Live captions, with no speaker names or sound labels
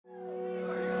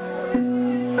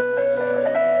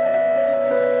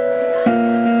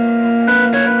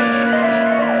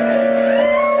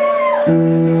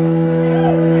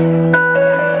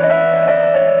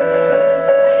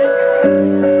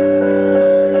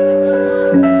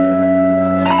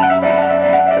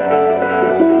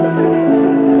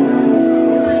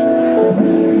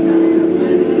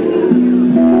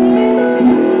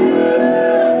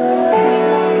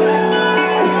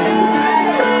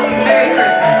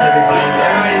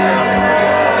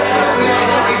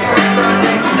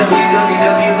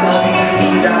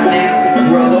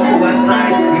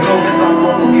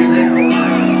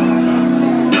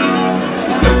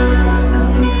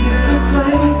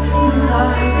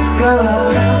go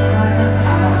when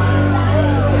I'm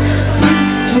on the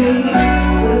street.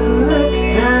 So let's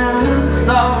dance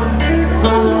on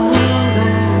falling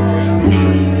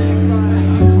leaves.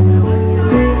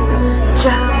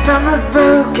 Jump from a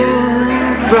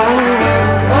broken road.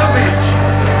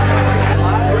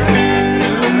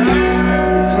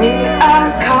 We are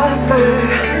copper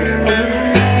in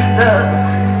the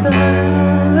sun.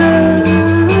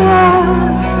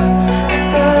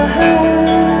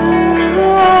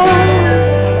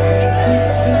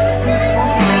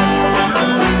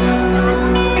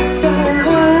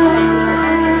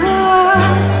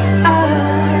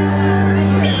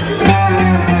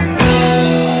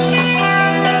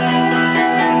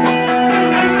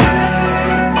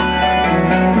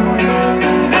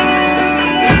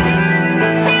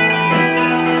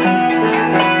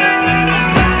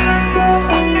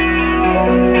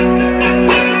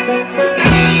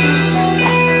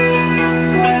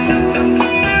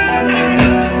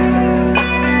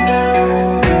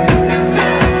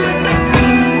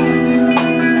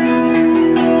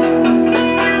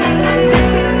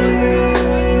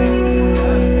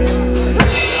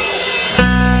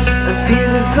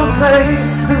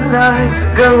 Place, the lights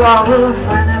go off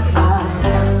when I'm on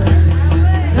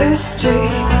the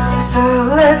street. So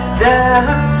let's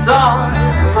dance on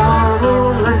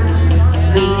falling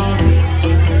leaves.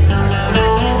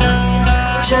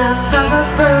 Jump from a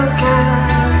broken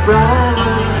road.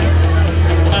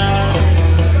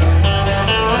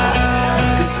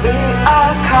 'Cause we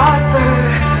are copper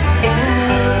in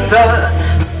the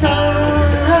sun.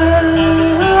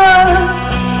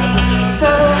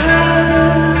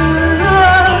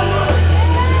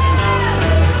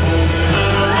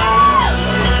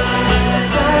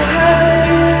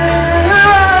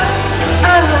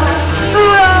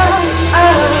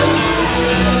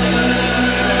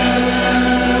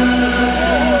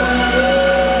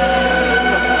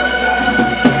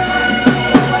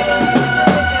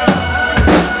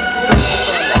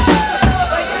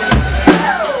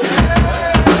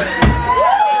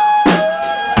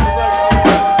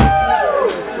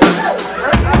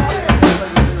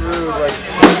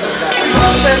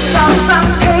 On some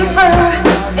paper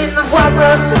in the white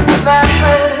rose of my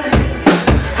head,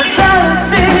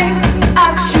 possessing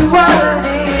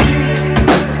actuality.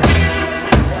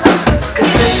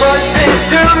 'Cause this was it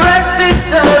directs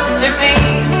itself to me,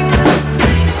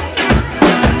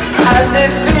 as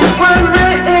if it were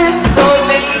written for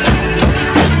me.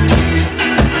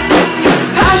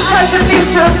 Past has a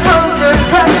future, full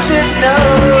direction, no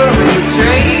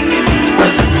retreat.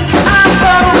 Our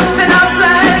hopes and our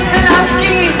plans and our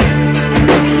schemes,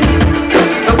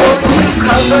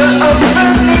 cover over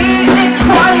me and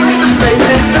quiet the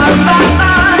places of my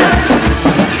mind.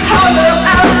 Hollow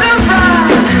out the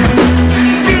rhyme,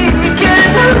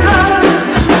 begin a love.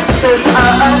 'Cause I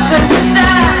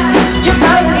understand your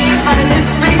melody and it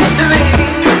speaks to me.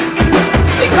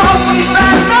 It calls me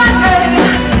by my name,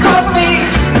 calls me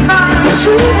my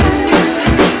true.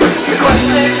 The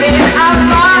question in our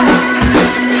mind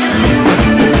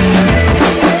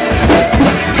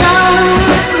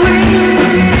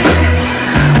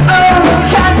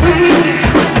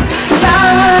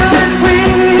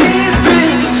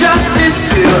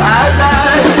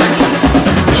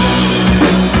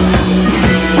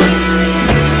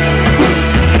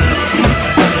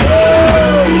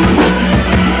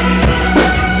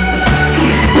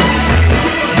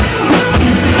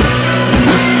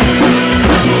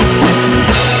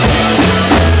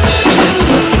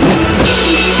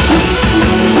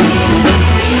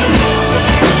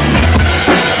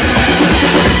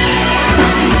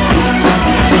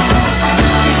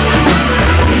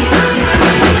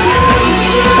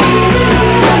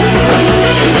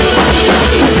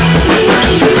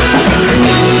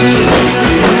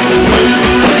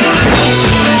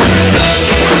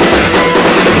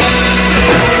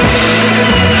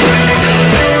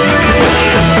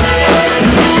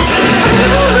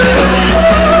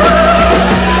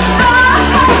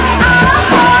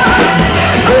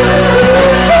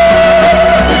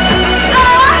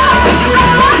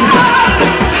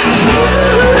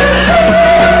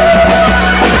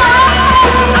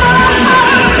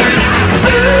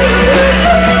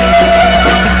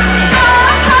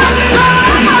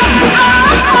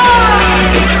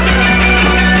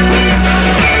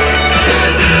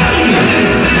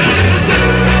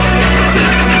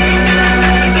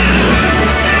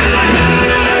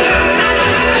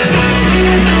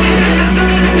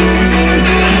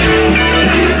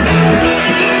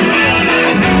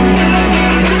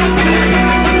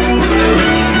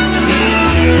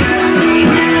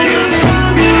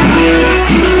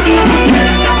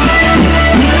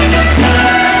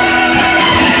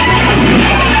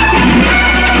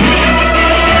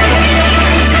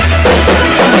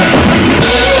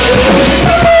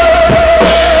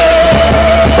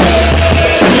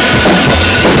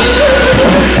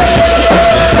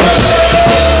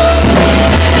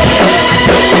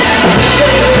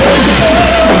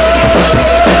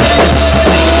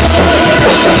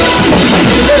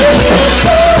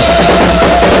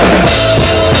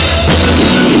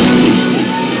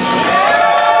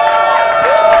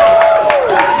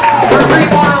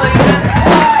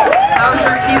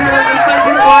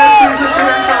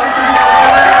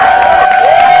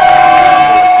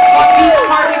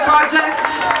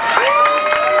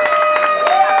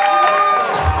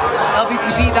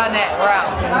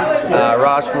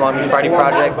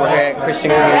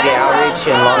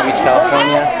Beach,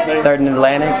 California, 3rd and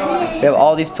Atlantic. We have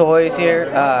all these toys here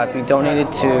being donated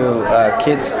to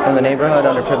kids from the neighborhood,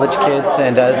 underprivileged kids,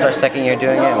 and this is our 2nd year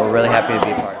doing it, and we're really happy to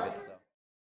be a part of it.